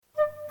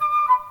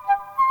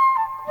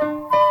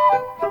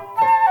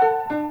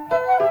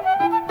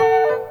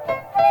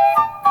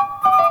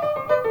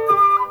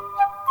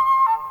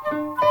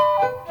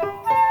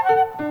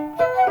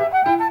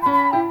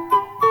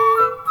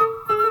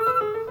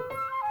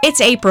It's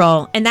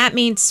April, and that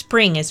means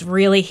spring is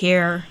really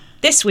here.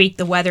 This week,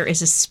 the weather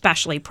is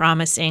especially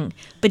promising.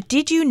 But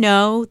did you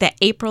know that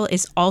April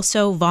is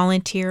also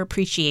Volunteer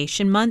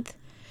Appreciation Month?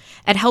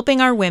 At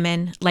Helping Our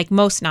Women, like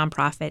most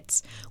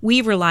nonprofits,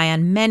 we rely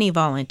on many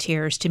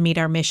volunteers to meet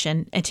our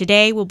mission, and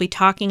today we'll be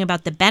talking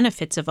about the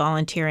benefits of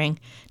volunteering,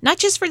 not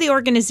just for the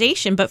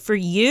organization, but for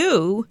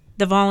you,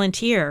 the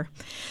volunteer.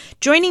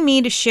 Joining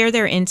me to share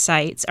their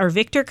insights are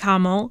Victor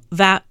Kamel,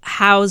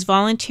 Howe's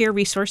volunteer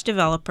resource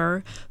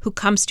developer, who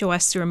comes to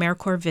us through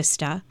AmeriCorps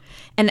Vista,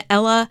 and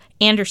Ella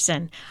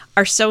Anderson,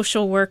 our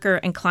social worker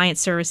and client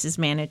services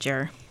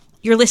manager.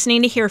 You're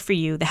listening to Here For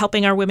You, the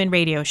Helping Our Women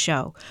radio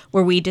show,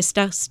 where we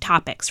discuss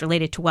topics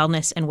related to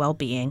wellness and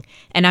well-being.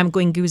 And I'm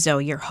Gwen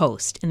Guzzo, your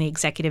host and the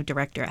executive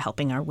director at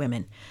Helping Our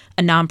Women,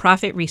 a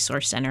nonprofit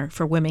resource center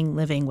for women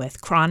living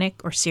with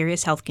chronic or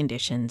serious health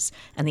conditions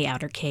in the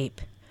Outer Cape.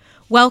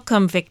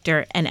 Welcome,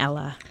 Victor and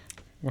Ella.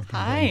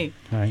 Hi.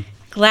 Hi.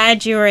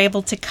 Glad you were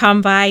able to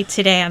come by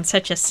today on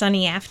such a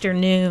sunny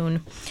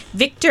afternoon.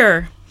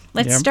 Victor,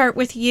 let's start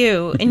with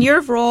you. In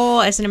your role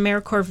as an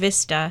AmeriCorps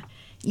Vista,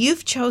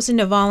 you've chosen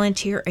to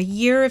volunteer a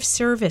year of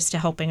service to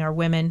Helping Our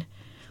Women.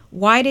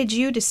 Why did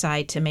you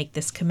decide to make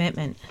this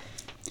commitment?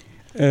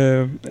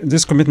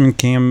 This commitment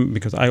came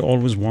because I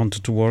always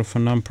wanted to work for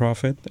a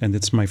nonprofit, and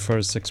it's my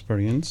first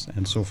experience,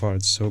 and so far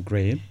it's so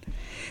great.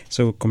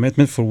 So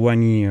commitment for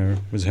 1 year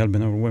with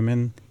Helping Our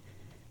Women,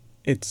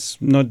 it's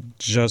not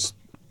just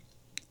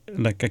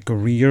like a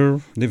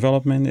career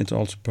development, it's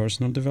also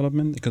personal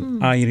development, because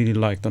I really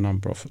like the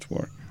nonprofit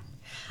work.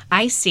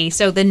 I see.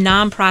 So the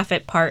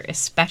nonprofit part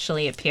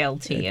especially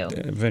appealed to you.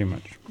 Very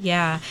much.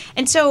 Yeah.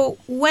 And so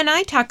when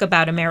I talk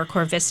about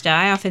AmeriCorps Vista,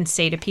 I often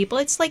say to people,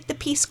 it's like the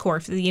Peace Corps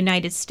for the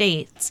United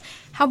States.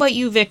 How about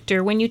you,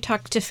 Victor? When you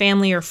talk to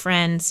family or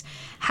friends,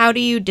 how do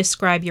you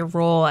describe your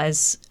role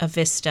as a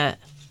Vista?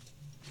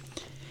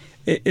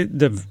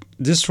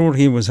 This role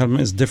here with Helping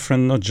is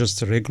different, not just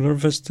the regular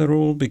Vista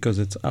role, because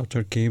it's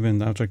Outer Cape,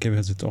 and Outer Cape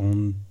has its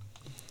own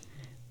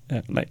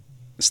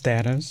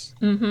status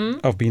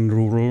of being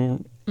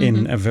rural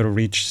in a very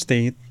rich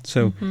state.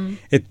 So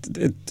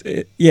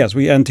yes,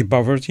 we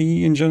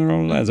anti-poverty in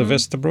general as a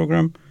Vista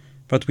program,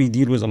 but we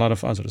deal with a lot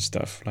of other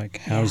stuff like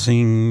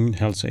housing,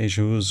 health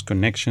issues,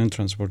 connection,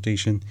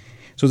 transportation.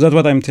 So that's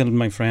what I'm telling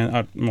my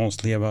friend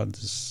mostly about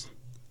this,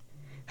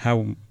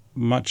 how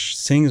much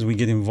things we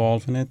get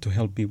involved in it to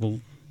help people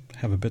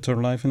have a better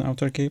life in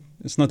Outer Cape.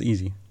 It's not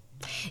easy.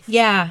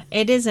 Yeah,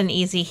 it isn't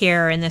easy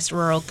here in this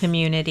rural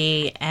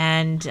community,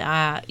 and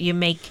you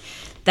make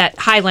that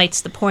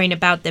highlights the point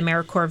about the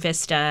AmeriCorps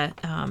Vista.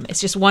 It's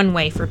just one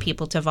way for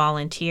people to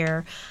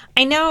volunteer.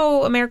 I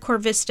know AmeriCorps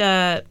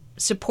Vista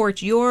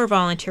supports your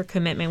volunteer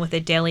commitment with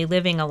a daily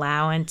living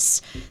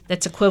allowance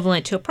that's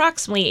equivalent to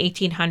approximately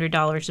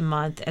 $1,800 a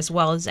month, as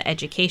well as an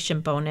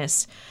education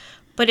bonus.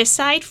 But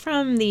aside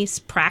from these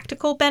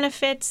practical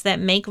benefits that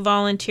make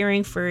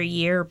volunteering for a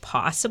year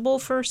possible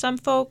for some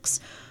folks,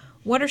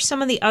 what are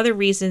some of the other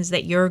reasons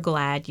that you're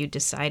glad you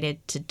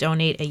decided to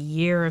donate a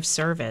year of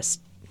service?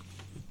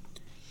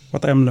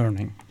 What I'm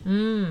learning.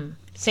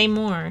 Say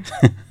more.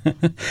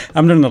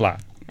 I'm learning a lot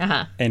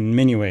in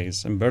many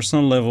ways, in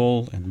personal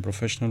level, in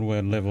professional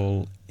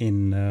level,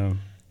 in,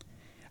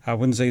 I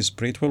wouldn't say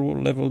spiritual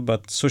level,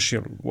 but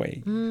social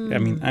way. I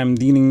mean, I'm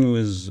dealing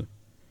with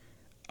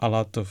a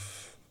lot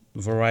of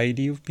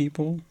variety of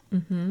people.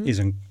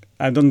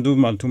 I don't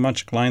do too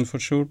much client for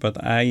sure, but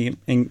I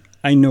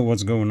know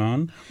what's going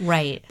on.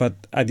 Right. But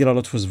I deal a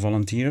lot with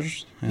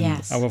volunteers,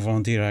 and our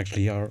volunteers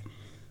actually are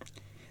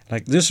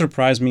like, this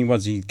surprised me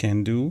what they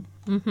can do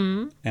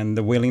and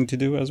they're willing to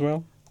do as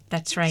well.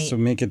 That's right. So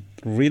make it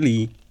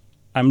really,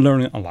 I'm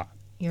learning a lot.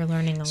 You're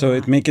learning a lot. So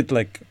it make it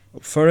like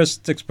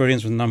first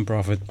experience with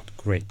nonprofit,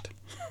 great.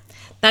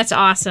 That's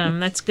awesome.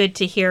 That's good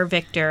to hear,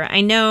 Victor.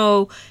 I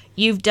know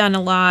you've done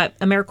a lot.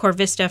 AmeriCorps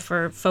Vista,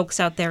 for folks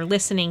out there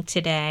listening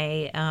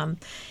today,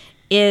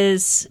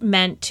 is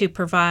meant to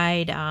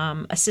provide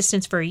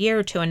assistance for a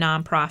year to a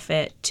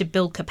nonprofit to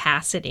build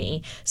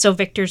capacity. So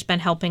Victor's been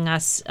helping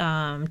us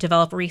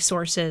develop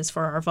resources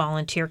for our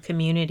volunteer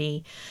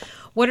community.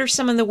 What are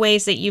some of the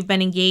ways that you've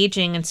been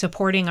engaging and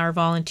supporting our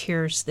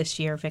volunteers this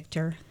year,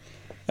 Victor?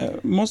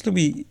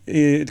 Mostly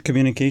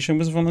communication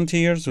with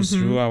volunteers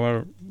through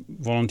our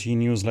volunteer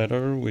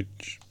newsletter,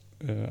 which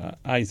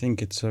I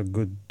think it's a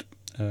good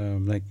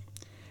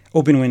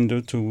open window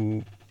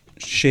to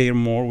share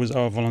more with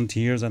our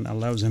volunteers and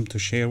allows them to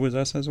share with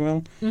us as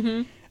well.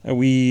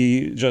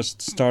 We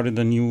just started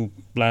a new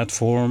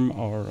platform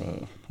or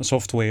a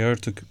software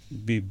to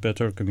be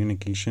better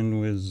communication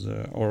with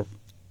or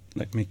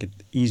like make it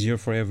easier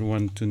for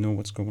everyone to know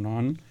what's going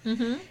on.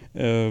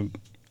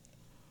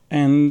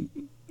 And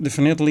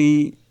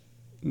definitely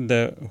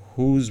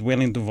who's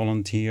willing to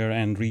volunteer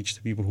and reach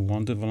the people who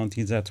want to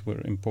volunteer, that's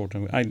very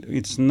important.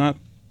 It's not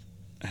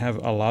have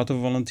a lot of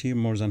volunteer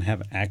more than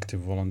have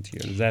active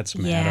volunteers. That's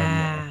matter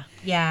more.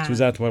 Yeah. So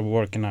that's why we're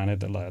working on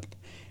it a lot.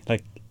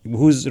 Like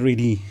who's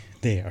really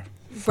there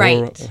for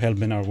right.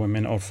 helping our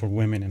women or for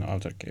women in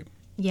Outer Cape.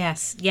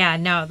 Yes. Yeah,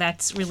 no,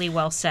 that's really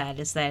well said,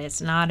 is that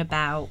it's not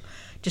about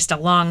just a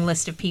long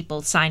list of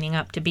people signing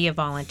up to be a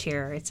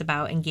volunteer. It's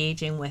about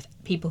engaging with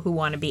people who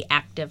want to be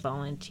active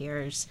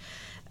volunteers.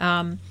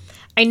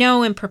 I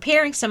know in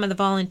preparing some of the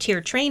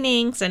volunteer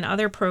trainings and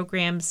other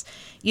programs,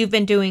 you've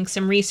been doing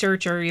some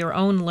research or your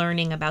own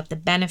learning about the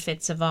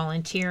benefits of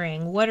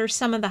volunteering. What are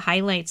some of the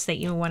highlights that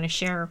you want to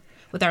share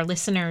with our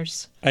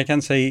listeners? I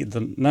can say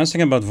the nice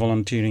thing about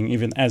volunteering,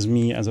 even as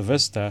me as a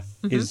Vista,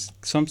 is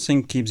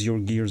something keeps your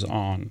gears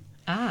on.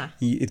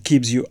 It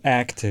keeps you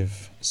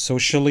active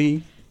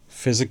socially,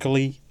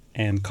 physically,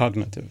 and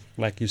cognitive.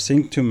 Like you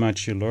think too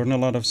much, you learn a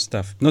lot of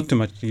stuff. Not too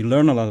much, you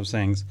learn a lot of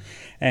things,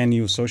 and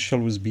you social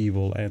with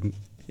people. And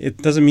it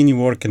doesn't mean you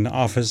work in the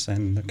office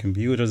and the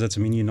computer. That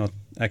doesn't mean you're not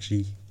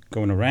actually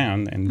going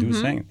around and do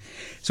things.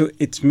 So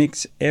it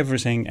makes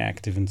everything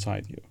active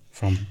inside you,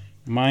 from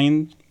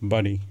mind,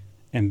 body,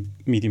 and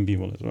meeting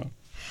people as well.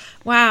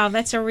 Wow,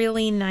 that's a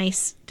really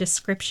nice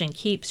description.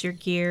 Keeps your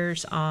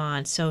gears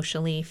on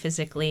socially,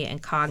 physically,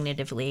 and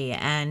cognitively.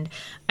 And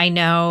I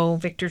know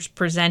Victor's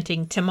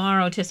presenting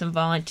tomorrow to some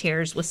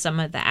volunteers with some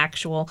of the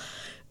actual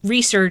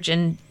research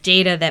and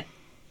data that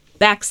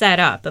backs that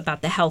up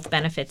about the health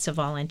benefits of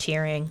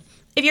volunteering.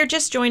 If you're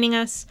just joining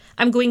us,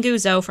 I'm Gwen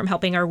Guzzo from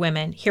Helping Our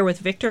Women, here with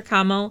Victor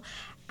Camo,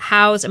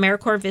 Howe's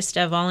AmeriCorps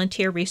Vista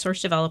Volunteer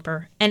Resource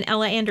Developer, and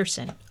Ella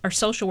Anderson, our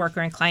social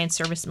worker and client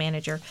service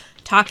manager,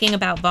 talking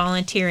about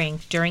volunteering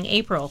during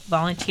April,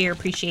 Volunteer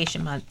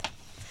Appreciation Month.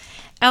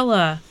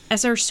 Ella,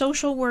 as our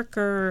social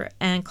worker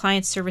and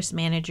client service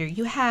manager,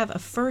 you have a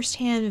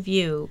firsthand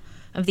view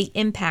of the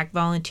impact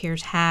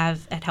volunteers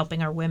have at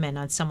helping our women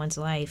on someone's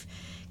life.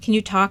 Can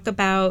you talk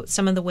about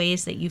some of the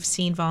ways that you've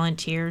seen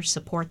volunteers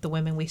support the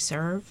women we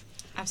serve?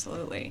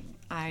 Absolutely.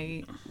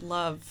 I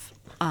love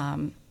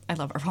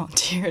our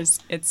volunteers.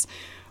 It's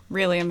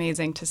really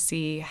amazing to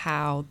see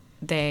how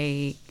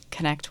they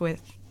connect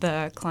with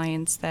the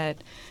clients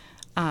that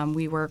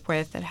we work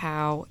with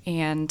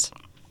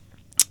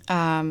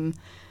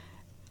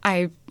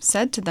I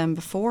said to them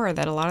before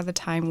that a lot of the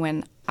time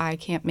when I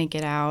can't make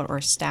it out or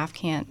staff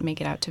can't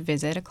make it out to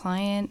visit a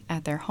client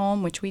at their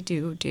home, which we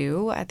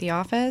do at the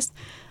office,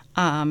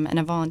 and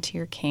a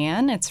volunteer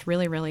can, it's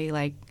really, really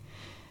like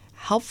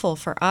helpful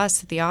for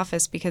us at the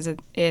office because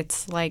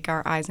it's like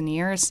our eyes and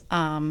ears.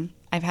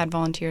 I've had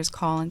volunteers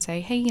call and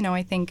say, hey,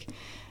 I think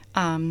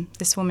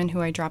this woman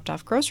who I dropped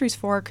off groceries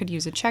for could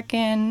use a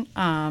check-in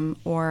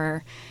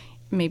or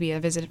maybe a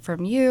visit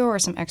from you or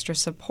some extra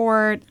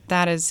support.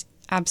 That is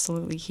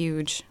absolutely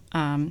huge.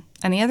 And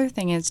the other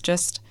thing is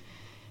just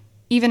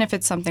even if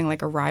it's something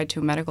like a ride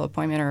to a medical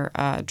appointment or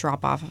a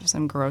drop-off of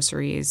some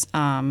groceries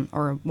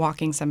or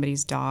walking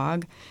somebody's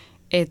dog,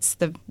 it's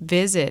the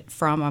visit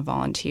from a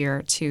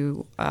volunteer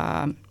to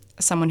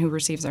someone who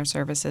receives our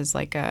services,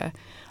 like a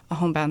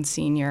homebound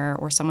senior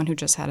or someone who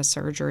just had a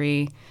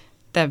surgery.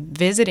 The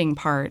visiting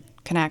part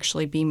can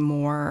actually be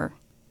more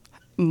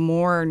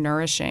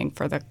nourishing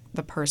for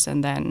the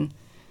person than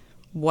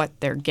what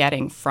they're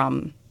getting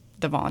from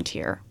the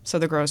volunteer. So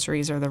the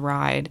groceries or the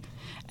ride.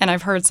 And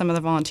I've heard some of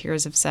the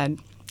volunteers have said,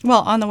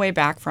 well, on the way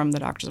back from the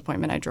doctor's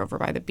appointment, I drove her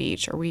by the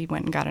beach or we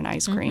went and got an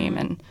ice cream.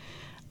 And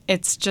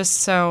it's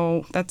just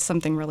that's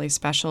something really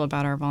special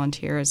about our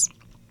volunteers.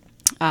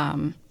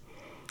 And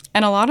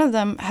a lot of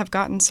them have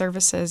gotten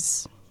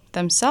services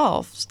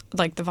themselves,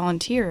 like the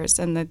volunteers,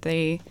 and that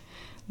they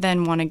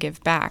then want to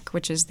give back,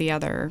 which is the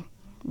other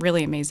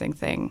really amazing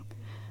thing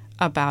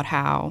about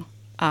how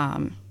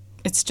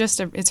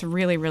it's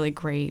really, really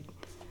great.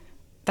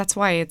 That's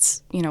why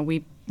it's,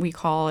 we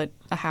call it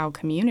a How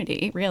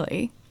community,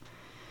 really.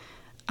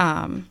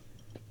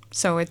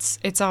 So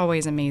it's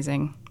always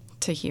amazing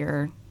to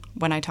hear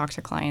when I talk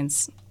to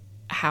clients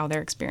how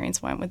their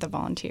experience went with the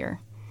volunteer.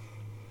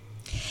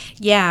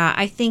 Yeah,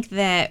 I think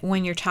that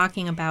when you're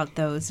talking about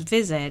those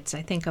visits,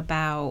 I think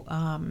about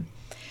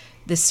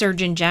the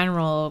Surgeon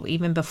General,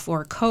 even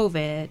before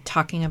COVID,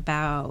 talking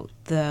about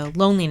the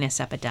loneliness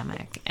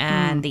epidemic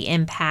and the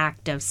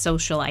impact of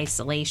social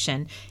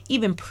isolation,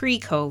 even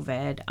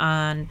pre-COVID,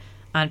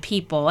 on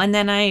people. And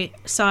then I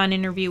saw an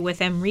interview with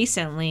him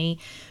recently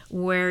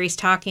where he's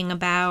talking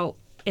about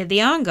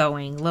the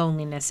ongoing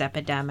loneliness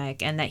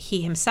epidemic and that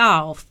he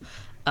himself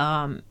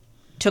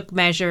took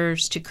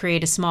measures to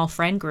create a small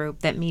friend group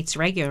that meets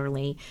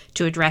regularly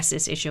to address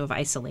this issue of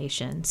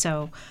isolation.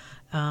 So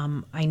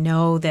I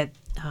know that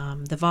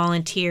the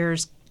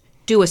volunteers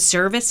do a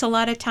service a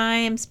lot of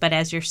times, but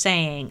as you're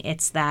saying,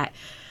 it's that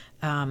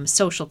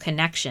social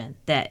connection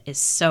that is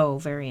so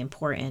very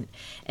important.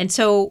 And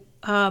so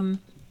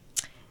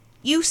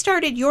you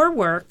started your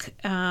work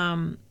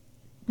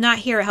not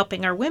here at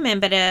Helping Our Women,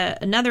 but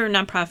another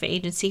nonprofit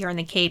agency here on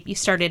the Cape. You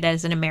started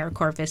as an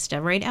AmeriCorps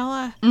Vista, right,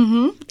 Ella?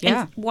 Mm-hmm.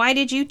 Yeah. And why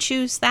did you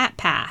choose that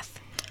path?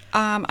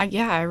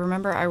 I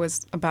remember I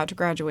was about to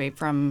graduate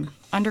from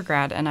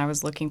undergrad, and I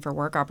was looking for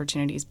work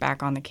opportunities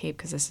back on the Cape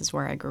because this is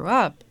where I grew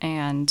up.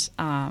 And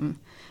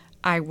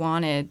I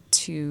wanted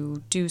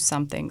to do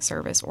something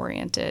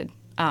service-oriented.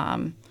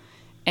 And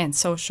and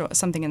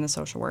something in the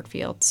social work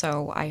field.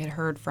 So I had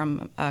heard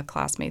from a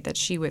classmate that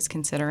she was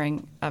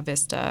considering a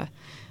VISTA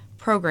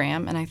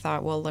program, and I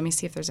thought, well, let me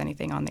see if there's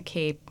anything on the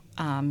Cape,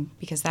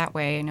 because that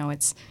way I know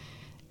it's,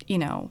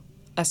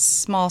 a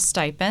small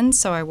stipend,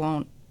 so I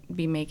won't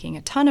be making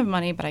a ton of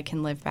money, but I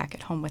can live back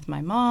at home with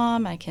my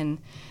mom. I can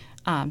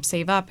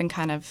save up and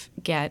kind of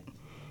get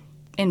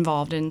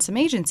involved in some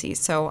agencies.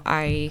 So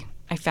I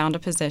found a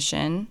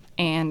position,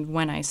 and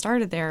when I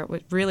started there,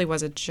 it really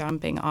was a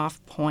jumping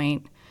off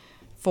point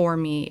for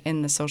me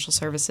in the social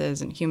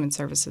services and human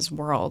services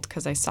world,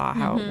 because I saw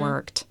how it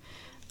worked.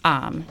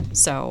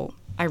 So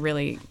I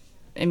really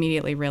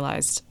immediately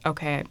realized,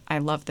 okay, I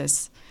love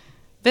this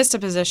VISTA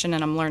position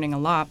and I'm learning a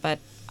lot, but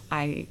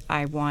I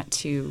want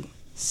to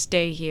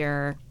stay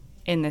here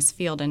in this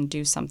field and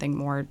do something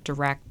more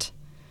direct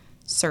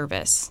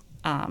service.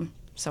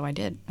 So I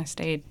did. I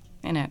stayed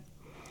in it.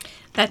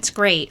 That's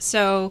great.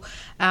 So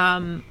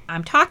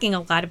I'm talking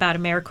a lot about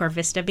AmeriCorps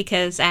Vista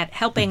because at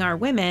Helping Our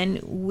Women,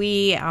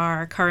 we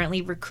are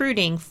currently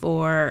recruiting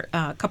for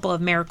a couple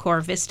of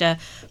AmeriCorps Vista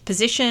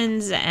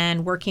positions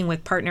and working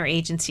with partner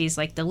agencies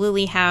like the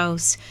Lily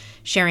House,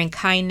 Sharing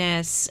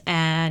Kindness,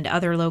 and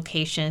other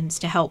locations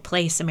to help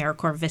place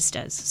AmeriCorps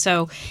Vistas.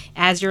 So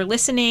as you're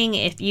listening,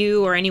 if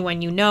you or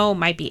anyone you know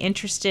might be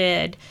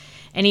interested,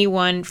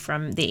 anyone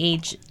from the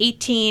age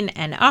 18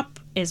 and up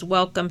is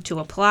welcome to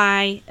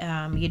apply.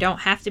 You don't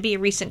have to be a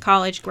recent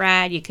college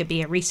grad. You could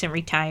be a recent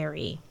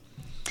retiree.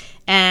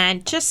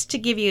 And just to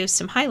give you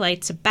some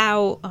highlights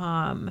about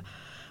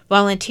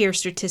volunteer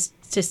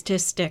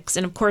statistics,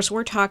 and of course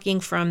we're talking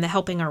from the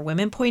Helping Our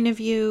Women point of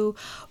view,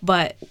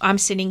 but I'm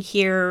sitting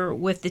here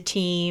with the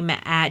team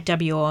at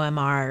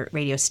WOMR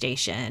radio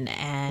station,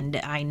 and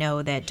I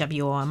know that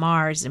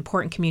WOMR is an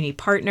important community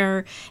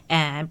partner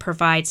and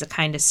provides a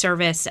kind of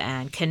service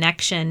and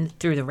connection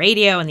through the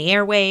radio and the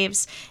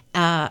airwaves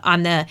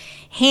on the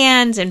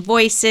hands and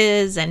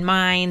voices and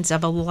minds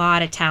of a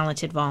lot of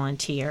talented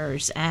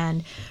volunteers.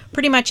 And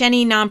pretty much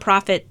any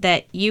nonprofit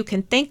that you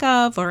can think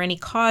of or any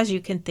cause you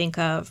can think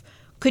of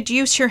could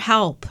use your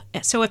help.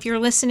 So if you're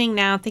listening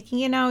now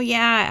thinking,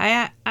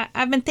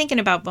 I've been thinking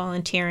about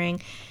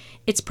volunteering,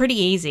 it's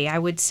pretty easy. I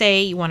would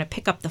say you want to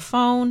pick up the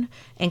phone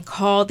and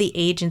call the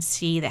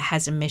agency that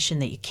has a mission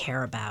that you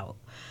care about.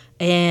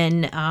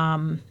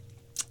 And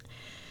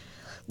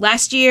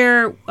last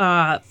year,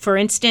 for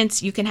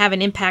instance, you can have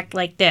an impact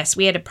like this.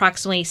 We had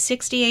approximately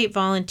 68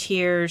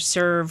 volunteers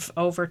serve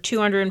over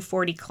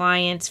 240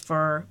 clients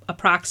for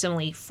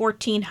approximately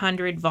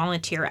 1,400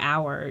 volunteer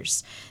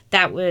hours.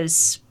 That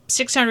was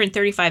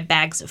 635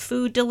 bags of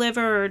food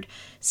delivered,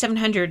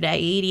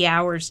 780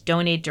 hours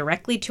donated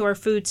directly to our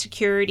food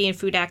security and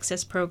food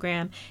access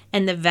program,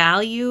 and the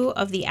value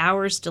of the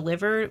hours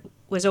delivered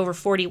was over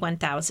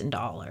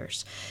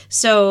 $41,000.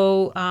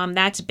 So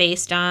that's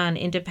based on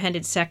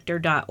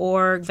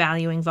independentsector.org,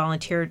 valuing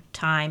volunteer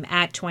time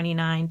at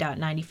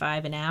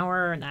 $29.95 an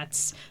hour, and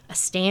that's a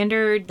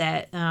standard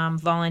that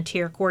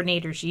volunteer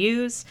coordinators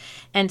use.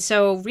 And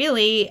so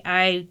really,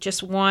 I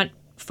just want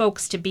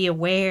folks to be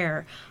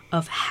aware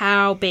of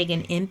how big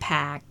an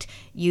impact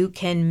you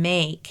can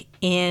make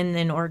in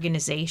an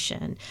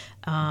organization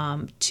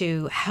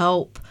to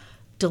help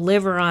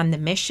deliver on the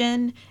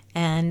mission.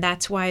 And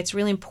that's why it's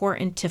really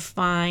important to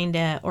find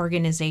an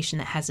organization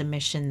that has a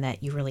mission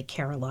that you really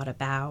care a lot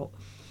about.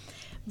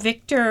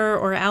 Victor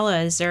or Ella,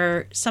 is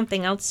there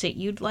something else that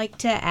you'd like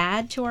to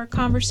add to our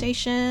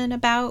conversation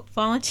about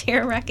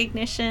volunteer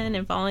recognition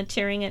and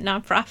volunteering at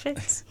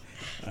nonprofits?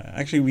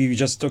 Actually, we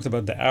just talked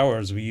about the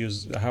hours. We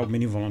use how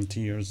many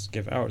volunteers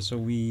give hours. So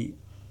we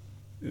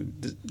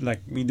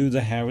do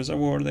the House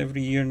Award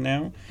every year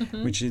now,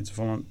 which is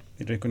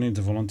it recognizes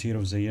the Volunteer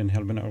of the Year in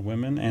Helping Our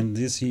Women. And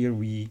this year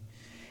we,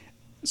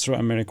 through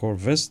AmeriCorps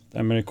VIST,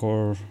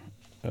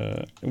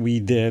 we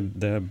did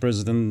the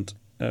President.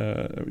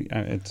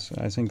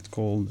 I think it's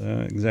called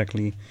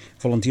exactly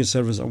Volunteer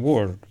Service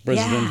Award.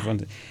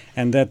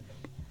 And that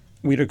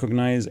we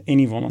recognize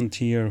any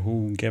volunteer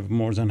who gave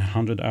more than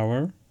 100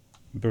 hours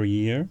per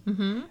year,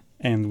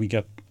 and we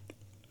got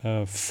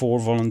 4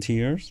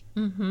 volunteers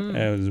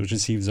who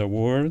received the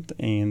award,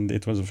 and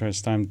it was the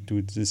first time to do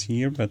it this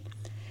year. But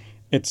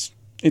it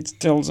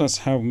tells us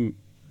how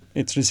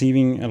it's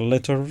receiving a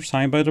letter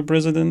signed by the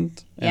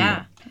president.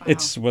 Yeah,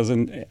 it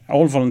wasn't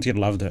all volunteers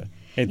loved it.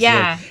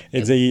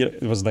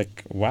 It was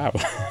like, wow.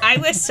 I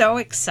was so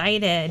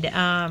excited.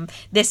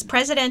 This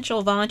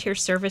Presidential Volunteer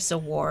Service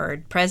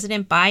Award,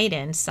 President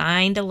Biden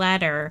signed a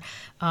letter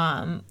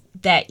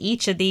that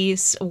each of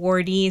these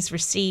awardees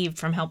received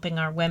from Helping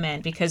Our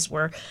Women, because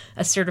we're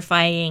a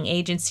certifying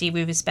agency.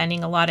 We've been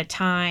spending a lot of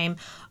time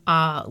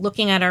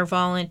looking at our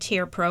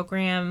volunteer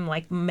program,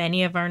 like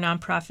many of our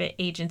nonprofit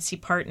agency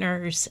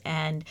partners,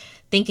 and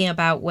thinking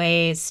about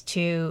ways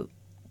to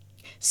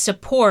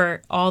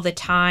support all the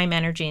time,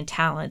 energy, and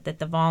talent that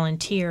the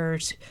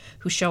volunteers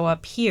who show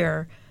up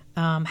here,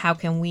 how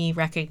can we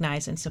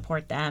recognize and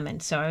support them?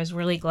 And so I was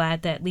really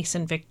glad that Lisa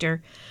and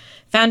Victor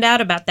found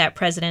out about that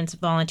President's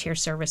Volunteer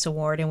Service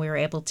Award, and we were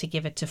able to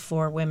give it to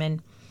 4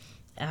 women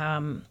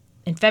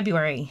in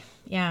February.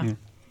 Yeah.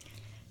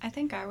 I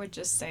think I would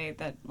just say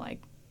that,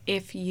 like,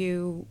 if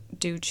you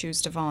do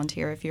choose to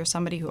volunteer, if you're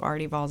somebody who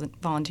already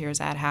volunteers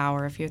at HOW,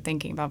 or if you're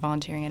thinking about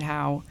volunteering at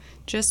HOW,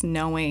 just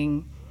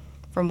knowing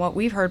from what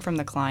we've heard from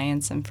the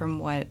clients and from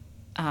what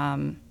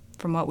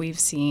we've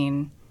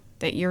seen,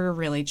 that you're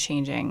really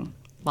changing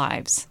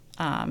lives,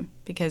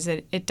 because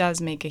it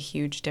does make a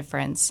huge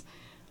difference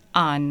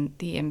on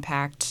the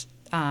impact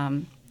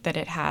that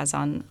it has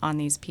on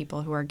these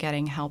people who are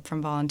getting help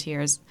from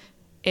volunteers.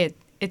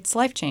 It's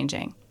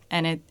life-changing,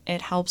 and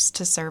it helps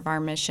to serve our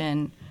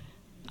mission,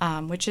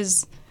 which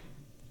is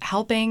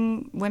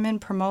helping women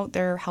promote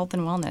their health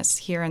and wellness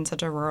here in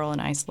such a rural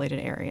and isolated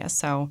area.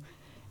 So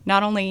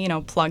not only,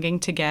 plugging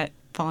to get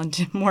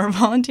more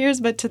volunteers,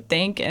 but to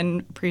thank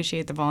and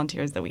appreciate the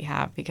volunteers that we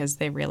have, because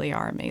they really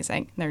are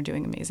amazing. They're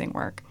doing amazing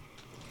work.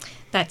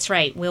 That's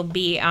right. We'll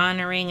be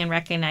honoring and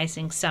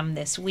recognizing some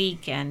this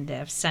week, and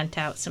have sent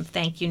out some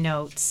thank you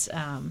notes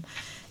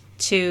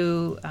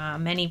to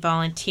many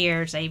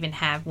volunteers. I even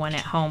have one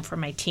at home for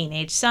my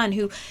teenage son,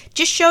 who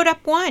just showed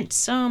up once.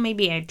 So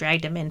maybe I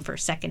dragged him in for a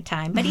second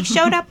time, but he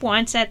showed up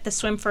once at the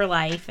Swim for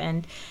Life.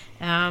 And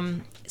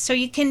so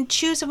you can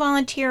choose a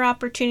volunteer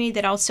opportunity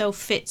that also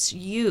fits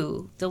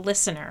you, the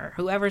listener,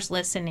 whoever's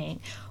listening,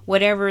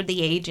 whatever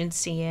the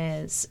agency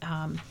is.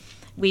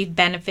 We've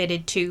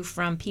benefited, too,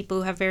 from people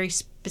who have very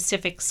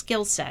specific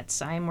skill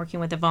sets. I'm working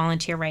with a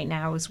volunteer right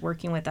now who's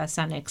working with us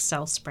on an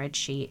Excel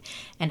spreadsheet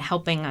and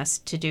helping us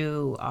to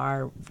do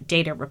our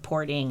data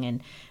reporting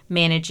and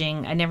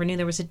managing. I never knew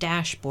there was a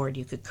dashboard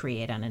you could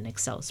create on an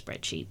Excel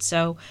spreadsheet.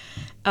 So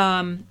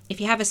if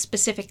you have a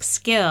specific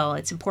skill,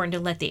 it's important to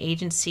let the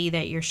agency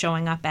that you're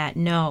showing up at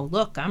know,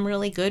 look, I'm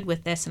really good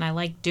with this and I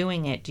like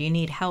doing it. Do you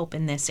need help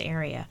in this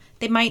area?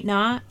 They might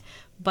not,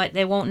 but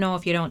they won't know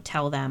if you don't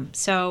tell them.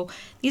 So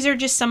these are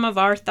just some of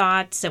our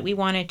thoughts that we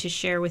wanted to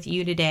share with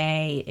you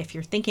today. If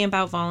you're thinking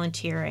about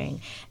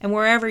volunteering, and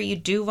wherever you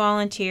do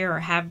volunteer or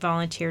have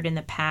volunteered in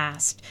the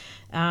past,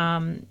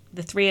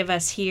 the three of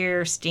us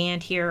here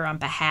stand here on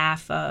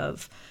behalf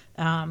of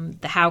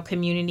the HOW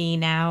community,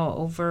 now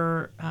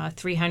over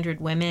 300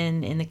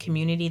 women in the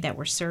community that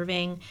we're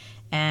serving,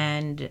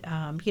 and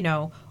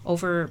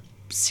over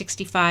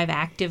 65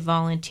 active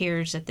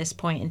volunteers at this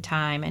point in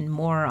time, and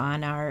more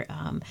on our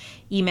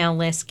email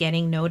list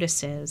getting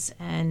notices,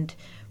 and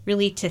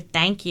really to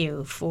thank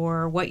you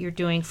for what you're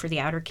doing for the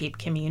Outer Cape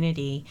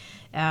community.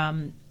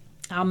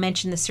 I'll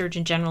mention the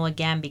Surgeon General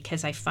again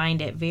because I find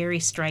it very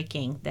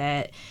striking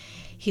that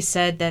he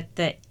said that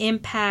the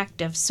impact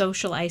of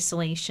social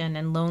isolation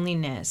and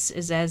loneliness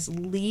is as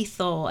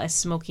lethal as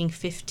smoking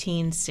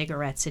 15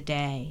 cigarettes a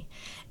day.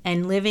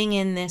 And living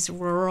in this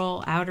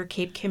rural Outer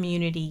Cape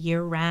community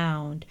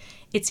year-round,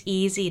 it's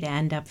easy to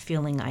end up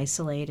feeling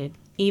isolated,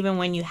 even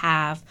when you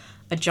have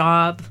a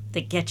job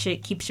that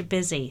keeps you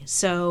busy.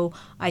 So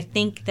I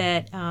think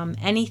that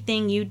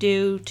anything you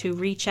do to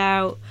reach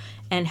out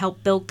and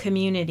help build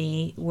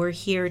community, we're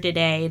here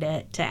today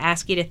to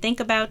ask you to think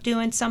about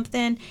doing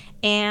something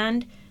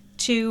and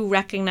to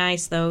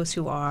recognize those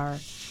who are.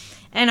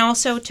 And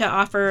also to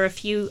offer a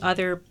few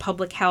other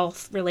public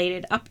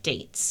health-related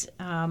updates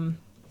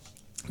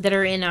that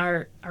are in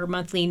our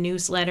monthly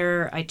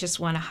newsletter. I just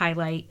want to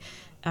highlight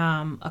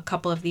a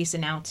couple of these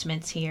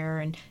announcements here,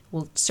 and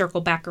we'll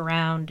circle back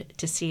around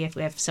to see if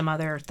we have some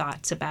other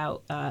thoughts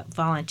about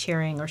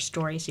volunteering or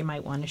stories you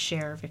might want to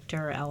share,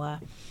 Victor or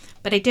Ella.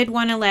 But I did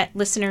want to let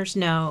listeners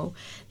know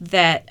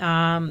that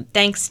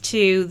thanks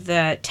to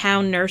the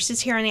town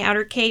nurses here on the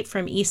Outer Cape,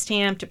 from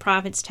Eastham to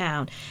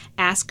Provincetown,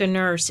 Ask a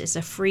Nurse is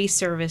a free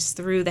service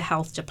through the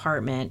health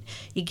department.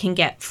 You can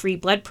get free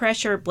blood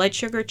pressure, blood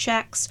sugar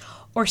checks,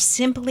 or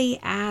simply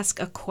ask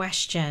a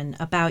question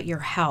about your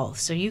health.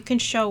 So you can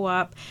show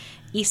up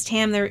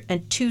Eastham there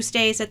on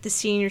Tuesdays at the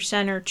Senior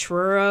Center,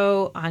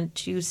 Truro on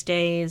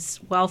Tuesdays,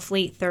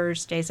 Wellfleet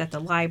Thursdays at the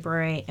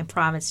library, and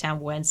Provincetown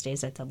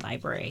Wednesdays at the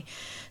library.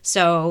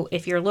 So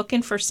if you're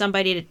looking for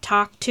somebody to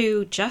talk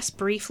to just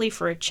briefly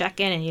for a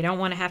check-in, and you don't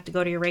want to have to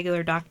go to your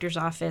regular doctor's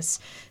office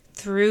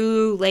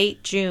through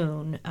late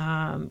June,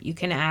 you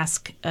can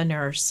ask a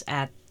nurse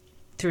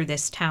through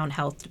this town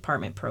health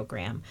department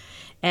program.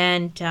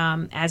 And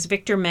as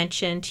Victor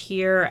mentioned,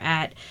 here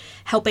at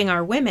Helping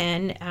Our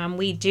Women,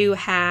 we do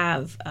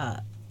have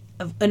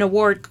an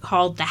award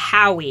called the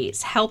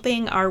Howies,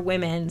 Helping Our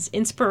Women's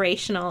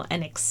Inspirational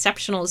and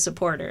Exceptional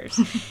Supporters.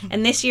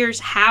 And this year's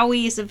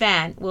Howies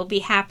event will be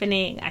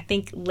happening, I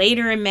think,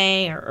 later in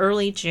May or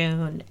early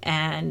June.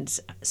 And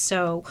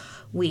so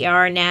we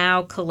are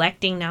now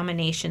collecting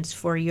nominations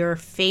for your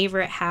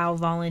favorite HOW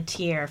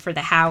volunteer for the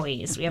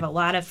Howies. We have a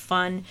lot of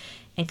fun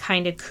and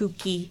kind of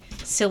kooky,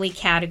 silly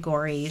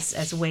categories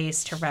as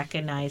ways to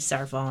recognize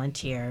our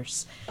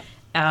volunteers.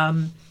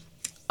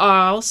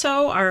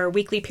 Also, our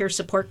weekly peer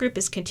support group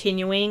is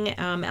continuing.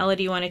 Ella,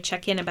 do you want to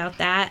check in about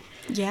that?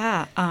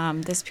 Yeah,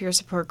 this peer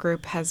support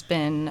group has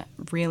been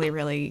really,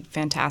 really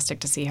fantastic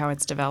to see how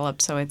it's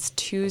developed. So it's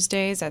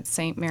Tuesdays at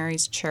St.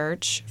 Mary's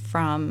Church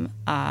from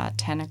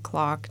 10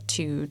 o'clock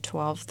to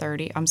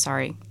 12:30. I'm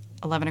sorry,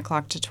 11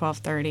 o'clock to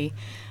 12:30.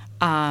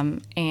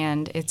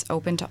 And it's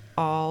open to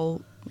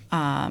all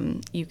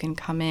You can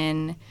come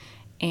in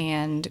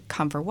and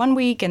come for 1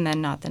 week and then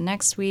not the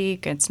next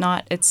week. It's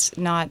not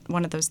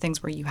one of those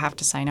things where you have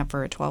to sign up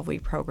for a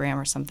 12-week program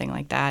or something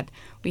like that.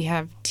 We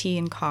have tea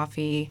and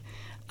coffee,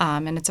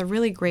 and it's a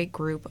really great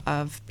group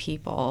of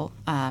people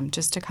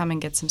just to come and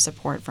get some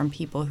support from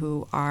people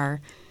who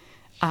are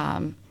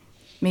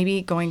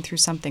maybe going through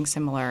something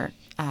similar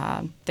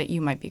that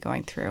you might be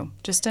going through.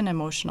 Just an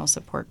emotional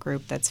support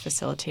group that's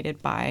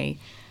facilitated by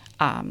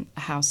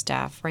house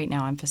staff. Right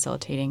now I'm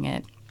facilitating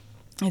it.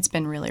 It's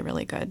been really,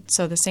 really good.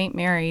 So the St.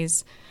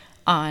 Mary's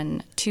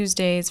on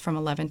Tuesdays from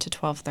 11 to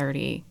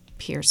 12:30,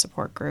 peer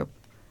support group.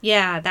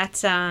 Yeah,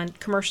 that's on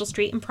Commercial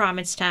Street in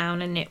Provincetown,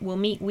 and it will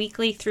meet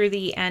weekly through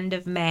the end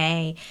of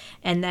May,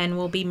 and then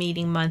we'll be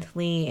meeting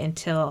monthly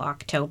until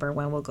October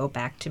when we'll go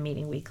back to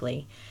meeting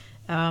weekly.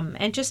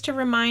 And just to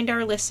remind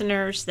our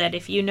listeners that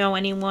if you know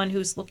anyone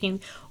who's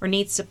looking or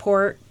needs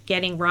support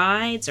getting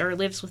rides or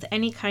lives with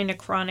any kind of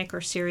chronic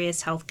or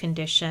serious health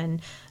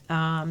condition,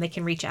 they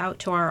can reach out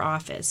to our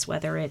office,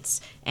 whether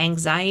it's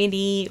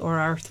anxiety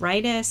or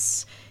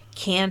arthritis,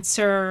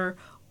 cancer,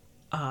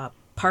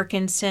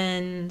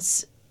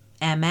 Parkinson's,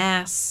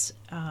 MS,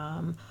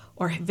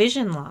 or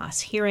vision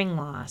loss, hearing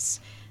loss,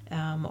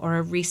 or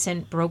a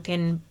recent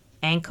broken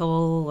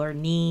ankle or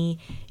knee.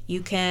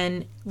 You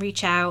can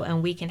reach out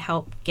and we can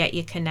help get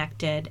you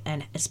connected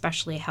and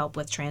especially help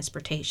with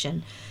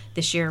transportation.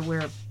 This year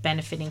we're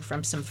benefiting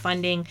from some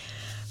funding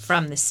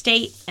from the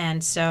state,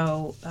 and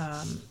so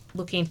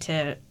looking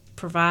to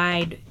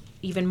provide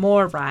even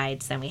more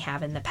rides than we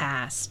have in the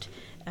past.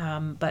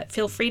 But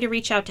feel free to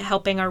reach out to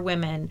Helping Our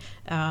Women,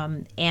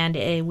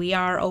 and we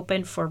are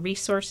open for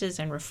resources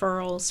and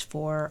referrals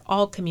for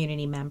all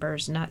community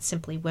members, not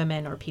simply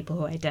women or people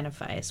who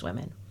identify as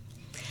women.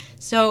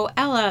 So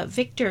Ella,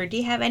 Victor, do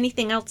you have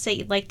anything else that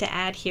you'd like to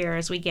add here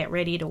as we get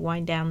ready to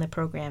wind down the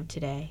program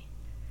today?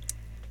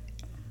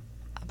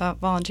 About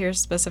volunteers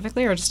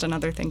specifically, or just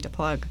another thing to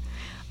plug?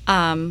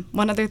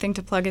 One other thing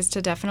to plug is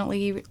to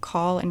definitely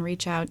call and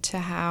reach out to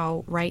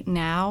how right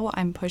now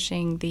I'm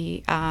pushing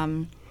the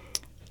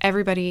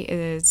everybody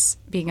is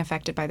being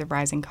affected by the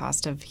rising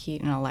cost of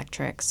heat and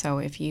electric. So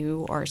if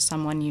you or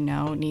someone you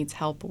know needs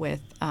help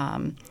with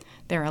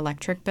their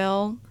electric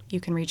bill, you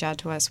can reach out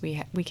to us.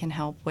 We can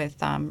help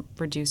with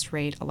reduced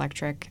rate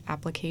electric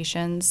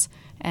applications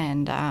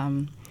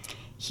and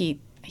heat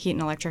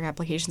and electric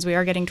applications. We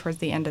are getting towards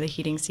the end of the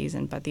heating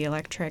season, but the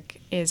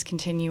electric is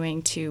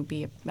continuing to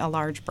be a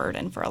large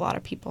burden for a lot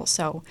of people.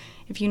 So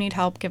if you need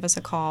help, give us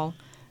a call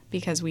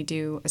because we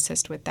do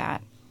assist with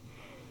that.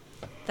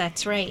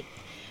 That's right.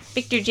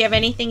 Victor, do you have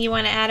anything you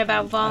want to add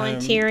about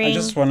volunteering? I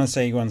just want to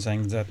say one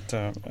thing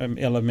that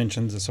Ella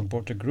mentioned the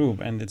supporter group,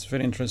 and it's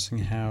very interesting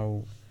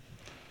how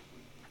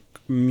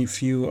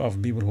few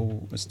of people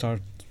who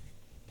start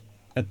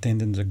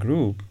attending the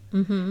group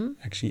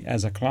actually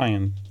as a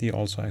client, they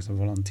also as a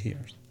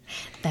volunteers.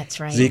 That's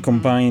right. They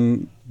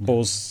combine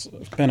both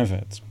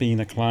benefits, being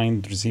a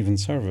client receiving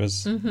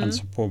service and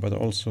support, but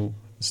also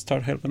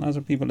start helping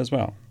other people as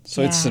well.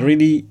 So it's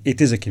really, it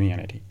is a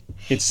community.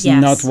 It's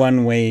not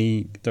one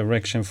way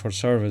direction for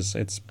service.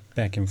 It's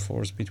back and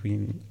forth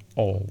between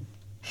all.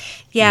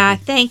 Yeah,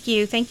 thank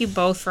you. Thank you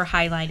both for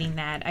highlighting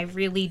that. I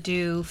really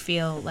do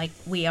feel like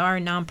we are a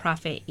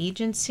nonprofit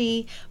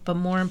agency, but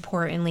more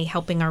importantly,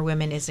 Helping Our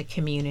Women is a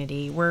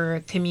community. We're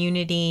a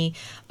community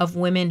of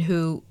women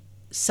who,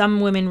 some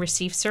women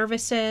receive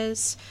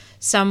services,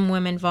 some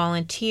women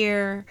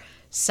volunteer,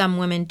 some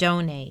women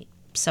donate,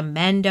 some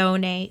men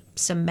donate,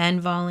 some men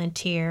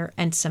volunteer,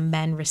 and some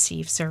men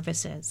receive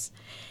services.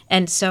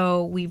 And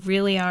so we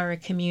really are a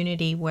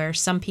community where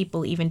some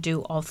people even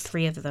do all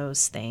three of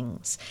those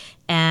things.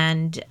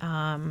 And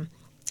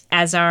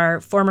as our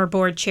former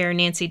board chair,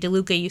 Nancy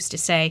DeLuca, used to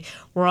say,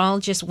 we're all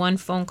just one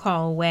phone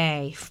call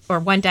away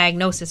or one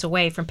diagnosis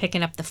away from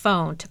picking up the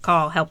phone to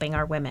call Helping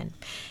Our Women.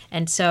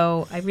 And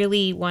so I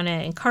really want to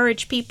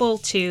encourage people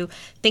to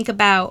think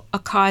about a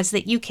cause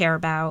that you care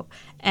about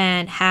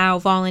and how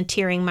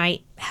volunteering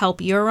might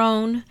help your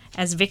own,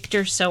 as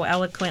Victor so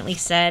eloquently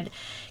said,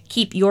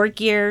 keep your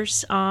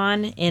gears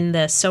on in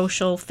the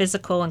social,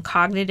 physical, and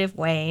cognitive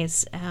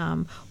ways,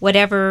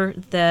 whatever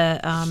the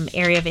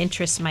area of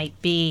interest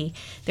might be.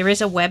 There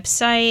is a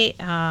website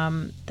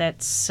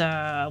that's,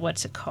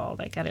 what's it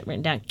called? I got it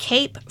written down.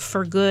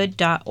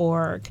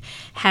 capeforgood.org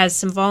has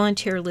some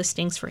volunteer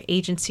listings for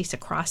agencies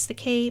across the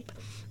Cape.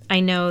 I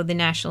know the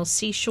National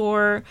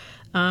Seashore,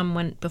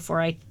 before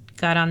I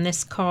got on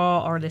this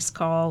call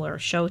or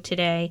show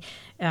today,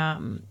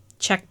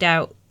 checked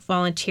out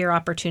volunteer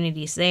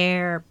opportunities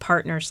there.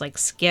 Partners like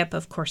Skip,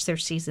 of course, their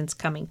season's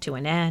coming to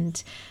an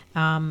end.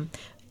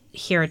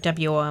 Here at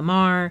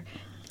WOMR,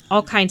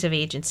 all kinds of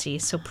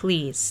agencies. So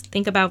please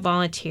think about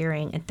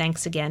volunteering, and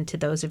thanks again to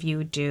those of you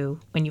who do.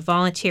 When you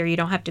volunteer, you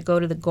don't have to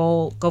go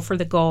for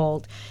the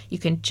gold. You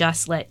can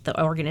just let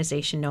the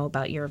organization know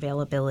about your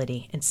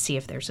availability and see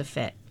if there's a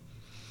fit.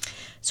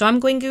 So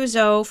I'm Gwen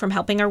Guzzo from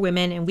Helping Our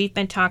Women, and we've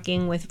been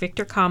talking with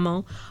Victor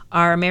Kamal,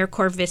 our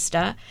AmeriCorps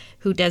Vista,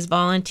 who does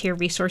volunteer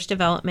resource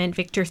development.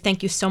 Victor,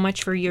 thank you so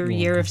much for your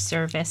year of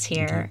service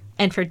here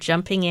and for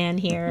jumping in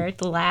here at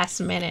the last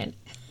minute.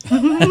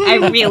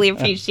 I really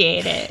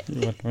appreciate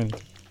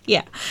it.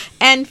 Yeah.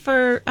 And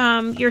for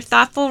your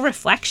thoughtful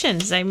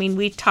reflections. I mean,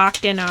 we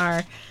talked in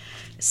our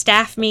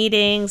staff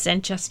meetings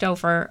and just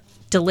over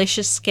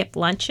delicious skip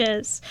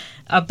lunches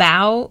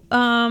about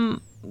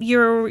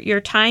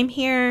your time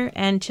here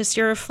and just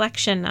your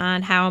reflection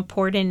on how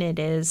important it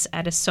is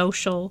at a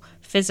social,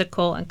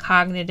 physical, and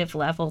cognitive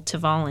level to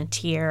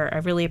volunteer. I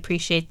really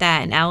appreciate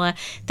that. And Ella,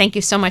 thank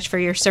you so much for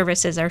your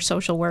service as our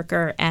social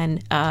worker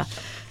and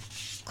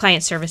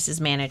Client Services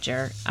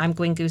Manager. I'm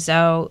Gwen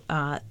Guzzo.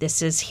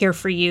 This is Here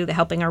For You, the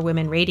Helping Our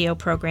Women radio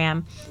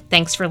program.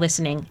 Thanks for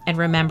listening and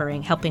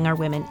remembering Helping Our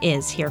Women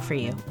is here for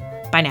you.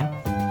 Bye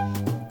now.